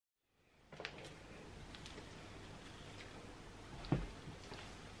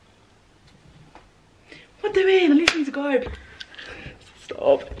am I doing? I literally need to go.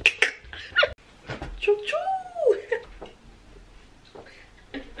 Stop. Choo choo.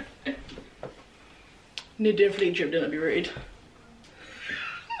 Need to do a fleet trip, didn't I be rude?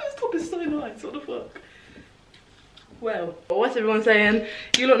 This top is so nice, what the fuck? Well, what's everyone saying?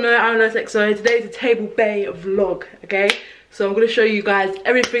 You lot know IAMLOISXO. Today is a TABLEBAY vlog, okay? So I'm going to show you guys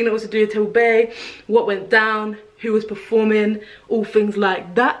everything that was to do with TABLEBAY, what went down, who was performing, all things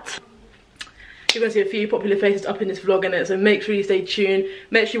like that. You're going to see a few popular faces up in this vlog, innit? So make sure you stay tuned,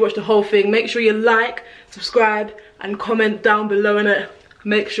 make sure you watch the whole thing, make sure you like, subscribe and comment down below, innit?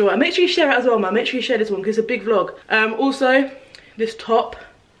 Make sure you share it as well, man. Make sure you share this one because it's a big vlog. Also, this top.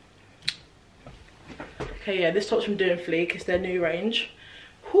 Okay, yeah, this top's from Doing Fleek. It's their new range.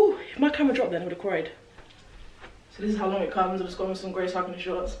 Whew, if my camera dropped then I would have cried. So this is how long it comes. I've just gone with some grey cycling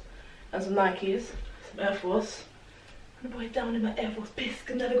shorts and some Nikes, some Air Force. And the boy down in my Air Force bisque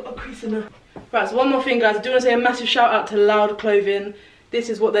and then I got a crease in her. Right, so one more thing, guys. I do want to say a massive shout out to Loud Clothing. This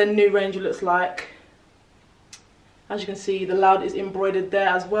is what their new range looks like. As you can see, the Loud is embroidered there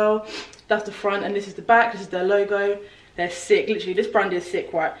as well. That's the front and this is the back. This is their logo. They're sick, literally. This brand is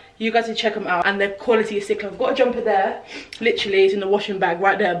sick, right? You guys should check them out and their quality is sick. I've got a jumper there. Literally, it's in the washing bag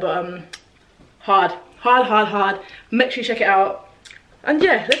right there, but hard. Make sure you check it out. And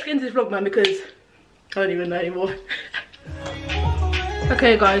yeah, let's get into this vlog, man, because I don't even know anymore.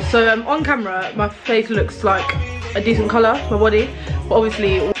 Okay, guys, so on camera, my face looks like a decent colour, my body. But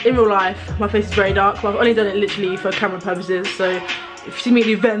obviously, in real life, my face is very dark. But I've only done it literally for camera purposes. So if you see me at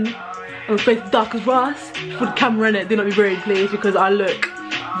the event, and my face is dark as Ross, put the camera in it, do not be rude, please, because I look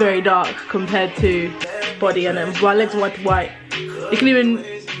very dark compared to body, and then my legs are white to white. You can even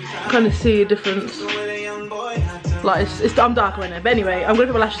kind of see a difference. Like I'm darker in it. But anyway, I'm gonna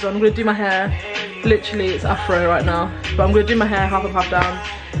put my lashes on. I'm gonna do my hair. Literally, it's afro right now, but I'm gonna do my hair half up, half down.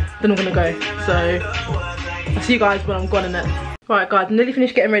 Then I'm gonna go. So I'll see you guys when I'm gone in it. Right, guys, I'm nearly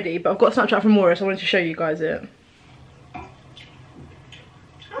finished getting ready, but I've got a Snapchat from Maura, so I wanted to show you guys it. I'm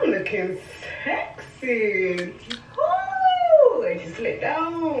looking sexy. Ooh, and just slip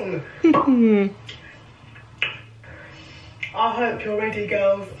down. I hope you're ready,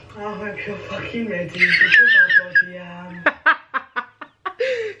 girls. I hope you're fucking ready because I bloody am.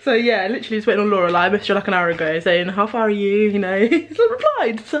 So yeah, literally just waiting on Laura. I messaged her like an hour ago saying, how far are you? You know, he's not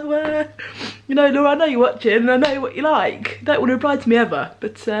replied. So, you know, Laura, I know you're watching and I know what you like. You don't want to reply to me ever.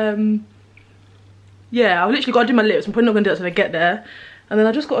 But, yeah, I've literally got to do my lips. I'm probably not going to do that until I get there. And then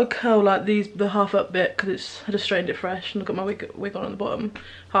I just got to curl like the half up bit because I just straightened it fresh. And I've got my wig on the bottom.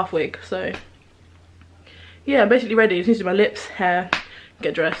 Half wig, so. Yeah, I'm basically ready. Just need to do my lips, hair,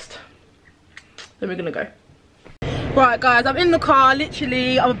 get dressed. Then we're going to go. Right, guys, I'm in the car,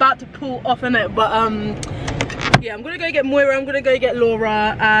 literally. I'm about to pull off in it, but yeah, I'm gonna go get Moira, I'm gonna go get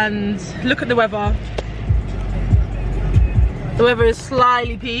Laura, and look at the weather. The weather is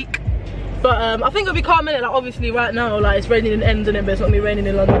slightly peak, but I think it'll be calm in it. Like, obviously right now, like, it's raining in ends in it, but it's not gonna be raining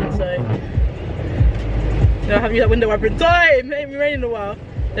in London, so you know, I haven't used that window wiper in time. It ain't been raining in a while.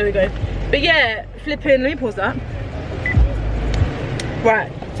 There we go. But yeah, flipping, let me pause that.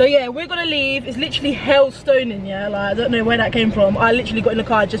 Right, so yeah, we're gonna leave. It's literally hell stoning, yeah, like I don't know where that came from. I literally got in the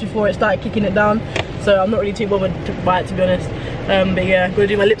car just before it started kicking it down, so I'm not really too bothered by it, to be honest. But yeah, I'm gonna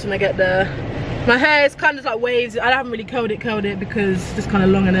do my lips when I get there. My hair is kind of like waves. I haven't really curled it because it's just kind of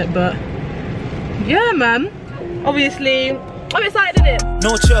long in it, but yeah, man, obviously I'm excited, innit?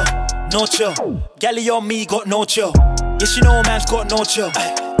 No chill, no chill. Galley on me got no chill. Yes, you know man's got no chill.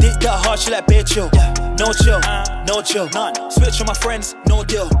 Did that hard, she like bear chill. No chill, no chill, none. Switch on my friends, no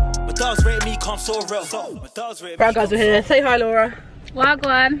deal. My dogs rate me, come so real. Right, guys, we're here. Say hi, Laura.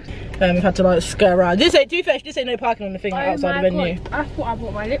 Wagwan. We've had to like skirt around. This ain't too fresh. This ain't no parking on the thing outside the venue. God. I thought I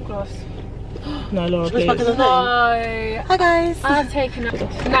bought my lip gloss. No, Laura, please. No. Hi guys. I've taken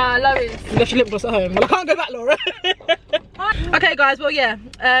it. Nah, Lois. You left your lip gloss at home. Well, I can't go back, Laura. Okay, guys. Well, yeah.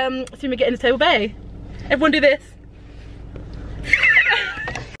 See me getting this TABLEBAY. Everyone do this.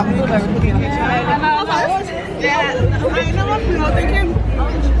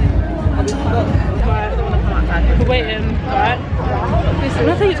 We're waiting, alright? When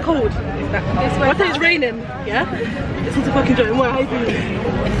I say it's cold, when I say it's raining, yeah? This is a fucking joke. What are you doing?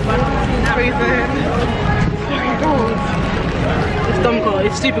 It's dumb cold,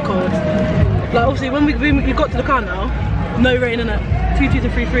 it's super cold. Like, obviously, when we got to the car now, no rain in it. 2 2s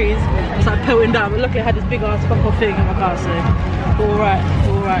and 3 3s. It's like pelting down, but luckily I had this big ass fuck off thing in my car, so alright.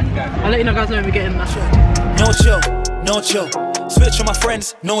 I'll let you know guys know when we get in that shot. No chill, no chill. Switch on my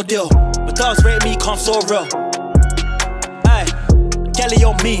friends, no deal. My dogs rate me, come so real. Aye, galley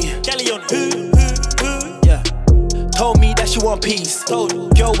on me, galley on who, yeah. Told me that she want peace. Told you,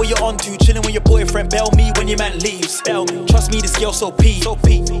 girl, what you on to? Chilling with your boyfriend, bail me when your man leaves. Bail me. Trust me, this girl so peak.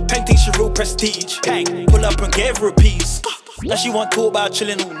 Peng thinks she real prestige. Peng, pull up and give her a piece. Now she want talk about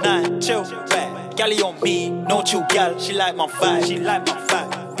chilling all night. Chill, back. Galley on me, no chill gal. She like my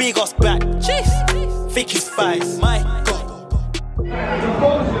vibe. Big ass back. Jeez. Thick his thighs. My God.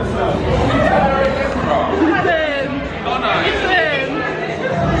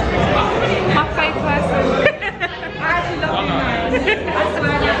 My fake person. I actually love you, man. I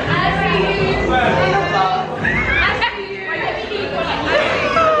swear. I see you.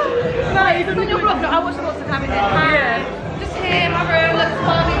 No, it's on your vlog. No, I watched lots of time in there. Yeah. Just here, my room, look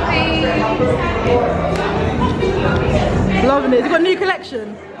Barbie. Loving it. You got a new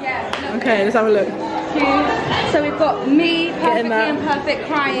collection? Yeah. Okay, let's have a look. So we've got me, perfectly imperfect,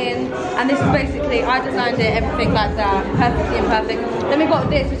 crying, and this is basically, I designed it, everything like that, perfectly imperfect. Then we've got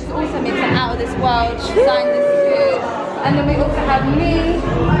this, which is also means I'm out of this world. She designed this too. And then we also have me,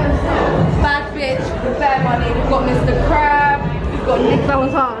 bad bitch, with bare money. We've got Mr. Crab, we've got Nick. That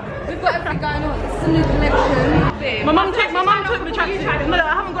was hard. We've got everything going on. This is a new collection. My mum took the tracksuit. No,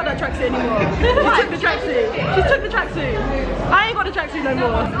 I haven't got that tracksuit anymore. She took the tracksuit. She took the tracksuit. I ain't got the tracksuit no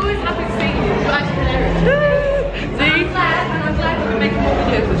more. It's always nothing to see you. You're actually hilarious. See? I'm glad you're making more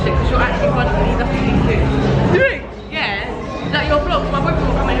videos and shit because you're actually funny and that's what you do. Do it? Yeah. Like your vlogs, my boyfriend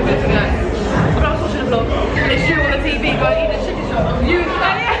will come in and be like, when I was watching a vlog, and it's you on the TV going eat the chicken shop. You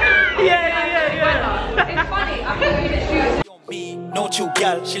yeah. It's funny. I'm going to eat it. Me, no chill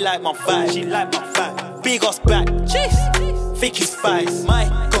gal. She like my vibe. Big ass back. Jeez. Thick his thighs. My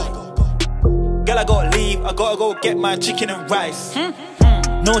God. Girl, I gotta leave. I gotta go get my chicken and rice.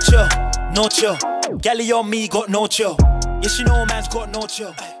 No chill. Galley on me, got no chill. Yes, you know man's got no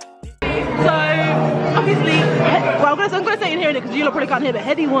chill. So, obviously, well, I'm gonna say it in here because you lot probably can't hear, but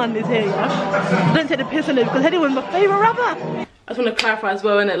Headie 1 is here, yeah? Don't take the piss on it because Headie 1's my favourite rapper. I just want to clarify as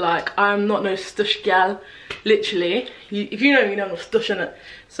well, innit, like, I'm not no stush gal, literally. If you know me, you know I'm not stush, innit?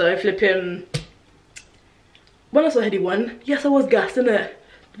 So, flipping, when I saw Headie 1, yes, I was gassed, innit?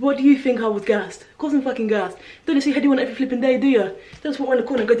 What do you think I was gassed? Of course I'm fucking gassed. Don't you see Headie 1 every flipping day, do you? Don't just walk around the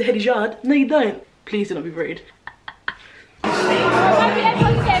corner and go to Headie's yard. No, you don't. Please do not be rude. I'm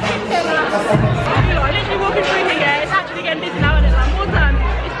literally walking through here, yeah, it's actually getting busy now, and it's like more time.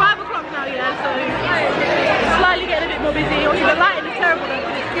 It's 5 o'clock now, yeah, so it's slightly getting a bit more busy. Obviously the lighting is terrible though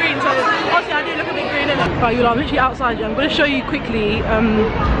because it's green, so obviously I do look a bit green, innit? Right, I'm literally outside, yeah. I'm going to show you quickly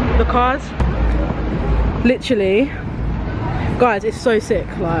the cars. Literally, guys, it's so sick,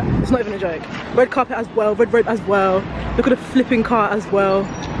 like, it's not even a joke. Red carpet as well, red rope as well. Look at the flipping car as well.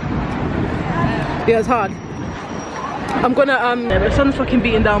 Yeah, it's hard. I'm gonna yeah, the sun's fucking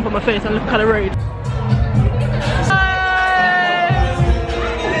beating down on my face and look kind of rude.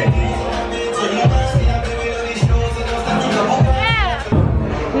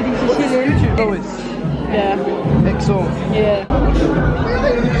 Yeah. EXO. Yeah.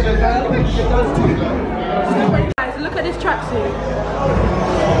 Guys, look at this tracksuit.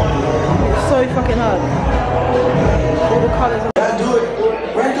 It's so fucking hard. All the colours are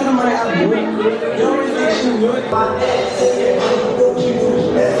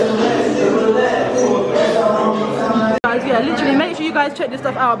guys, yeah, literally make sure you guys check this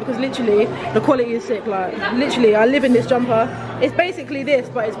stuff out because literally the quality is sick. Like literally I live in this jumper. It's basically this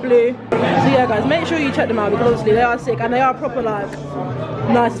but it's blue. So yeah guys, make sure you check them out because obviously they are sick and they are proper like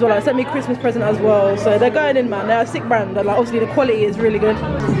nice as well. Like sent me a Christmas present as well. So they're going in, man. They're a sick brand and like obviously the quality is really good.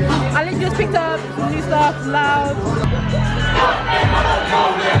 I literally just picked up some new stuff, loud.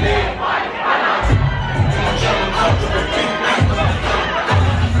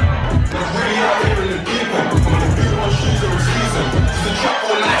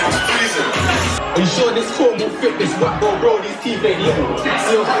 Are you sure this form will fit this whack bro, these teeth ain't little.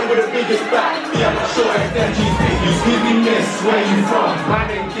 Still hot with the biggest back. Yeah, I'm not sure if them G's fit. You give me this, where you from? My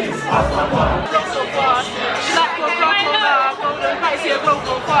name is ask my mom. So far, she's like for a I see a glow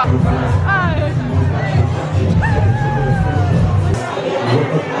so far.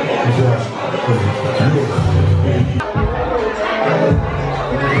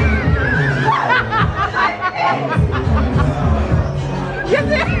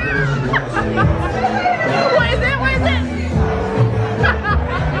 What is it?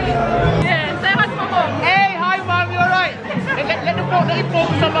 Yeah, say hi to my mom. Hey, hi mom, you alright? Let the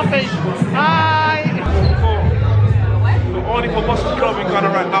focus on my face. Hi. Only for Boss's Clubbing kind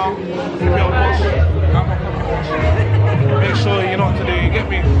of right now. If you're a boss, I'm a fucking boss. Make sure you know what to do, you get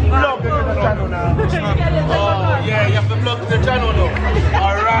me? Vlog the channel now. Oh, yeah, you have to vlog the channel though.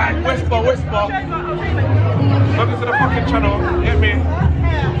 Alright, whisper. Log into the fucking channel, get me?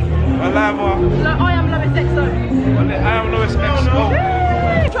 Alive, I am IAMLOIXXO. IAMLOIXXO.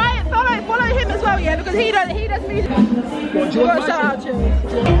 because he does music. What, you want to shout out to?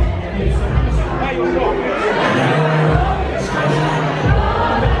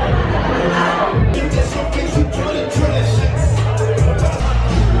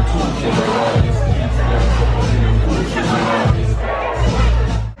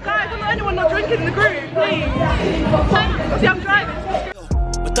 Guys, I'm not anyone not drinking in the group, please. See, I'm driving.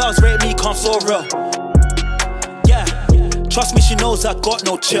 My dogs rate me, can't so real. Yeah, trust me, she knows I got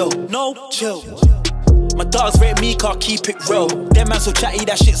no chill. No chill. My dogs rate me, can't keep it real. Them man so chatty,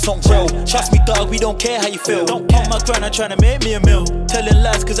 that shit's on real. Trust me, dog, we don't care how you feel. Don't on my grind, I'm trying to make me a meal. Telling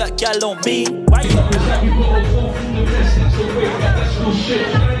lies, cause that gal on me. Why you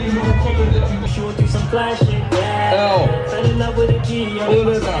do some flash shit, yeah. Fell in love with a G. All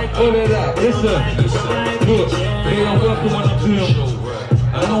of that. Listen, look, they are working when I'm doing.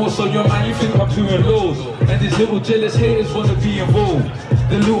 I know what's on your mind, you think I'm doing lows. And these little jealous haters wanna be involved.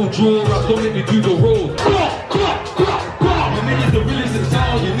 The little draw ups don't make me do the roll. My niggas the realest in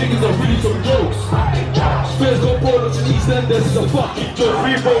town, your niggas are really some jokes. Spurs got ball up to East End, this is a fucking joke.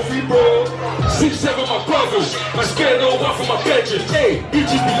 Free bro. 6-7 my brothers, my scared no one from my bedroom. Hey,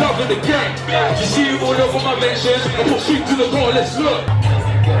 bitches be loving the gang. You see it all over my mention. I put feet to the door, let's look.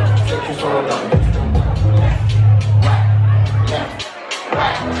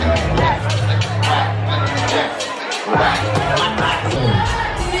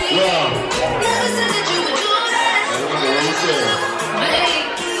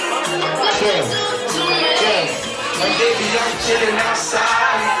 I'm chilling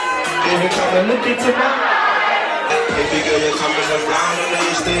outside. Baby, come and look into my eyes. Baby girl, you're coming around. I know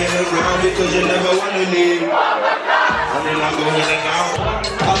you're staying around because you never wanna leave. I mean, I'm going in and out.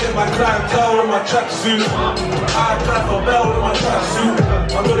 I get my clientele in my tracksuit. I drive a bell in my tracksuit.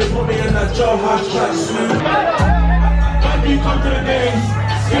 I know they put me in that jailhouse tracksuit. When you come to the games,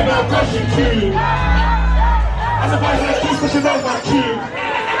 give me a question too. I'm the boy who's keys because she knows my cue.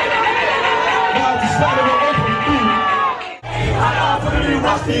 Now I'm just standing on every food. I'm gonna be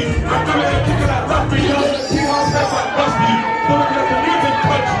rusty. I'm gonna be kicking that rugby.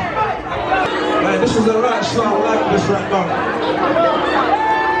 Man, this is the right shot. I like this right now.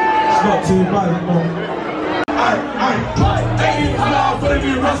 It's not too bad, you know. Hey, I'm gonna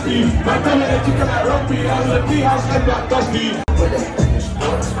be rusty. I'm gonna be kicking that rugby. I'm gonna be house and black dusty.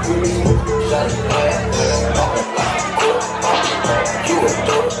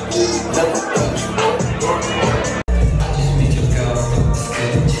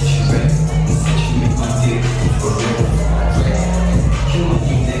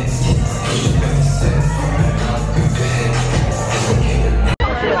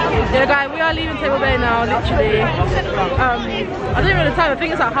 Yeah guys, we are leaving TABLEBAY now, literally. I don't know the time, I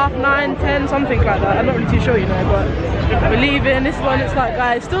think it's like 9:30, 10, something like that. I'm not really too sure, you know, but we're leaving. This one, it's like,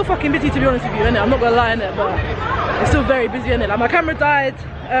 guys, still fucking busy to be honest with you, innit? I'm not gonna lie, innit, but it's still very busy, innit? Like my camera died,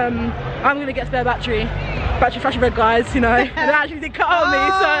 I'm gonna get spare battery fresh red, guys, you know, and it actually did cut on me,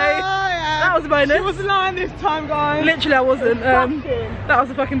 so that was a bonus. She wasn't lying this time, guys. Literally I wasn't. That was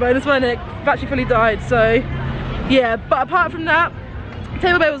a fucking bonus, wasn't it? Battery fully died, so yeah, but apart from that,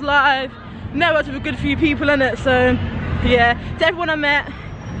 TABLEBAY was live, networked with a good few people in it, so yeah, to everyone I met,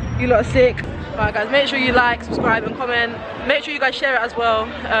 you lot are sick. Alright guys, make sure you like, subscribe and comment, make sure you guys share it as well,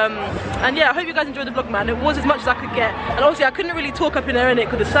 and yeah, I hope you guys enjoyed the vlog, man. It was as much as I could get, and obviously I couldn't really talk up in there in it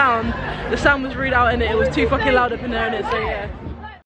because the sound was really out in it, it was too fucking loud up in there in it, so yeah.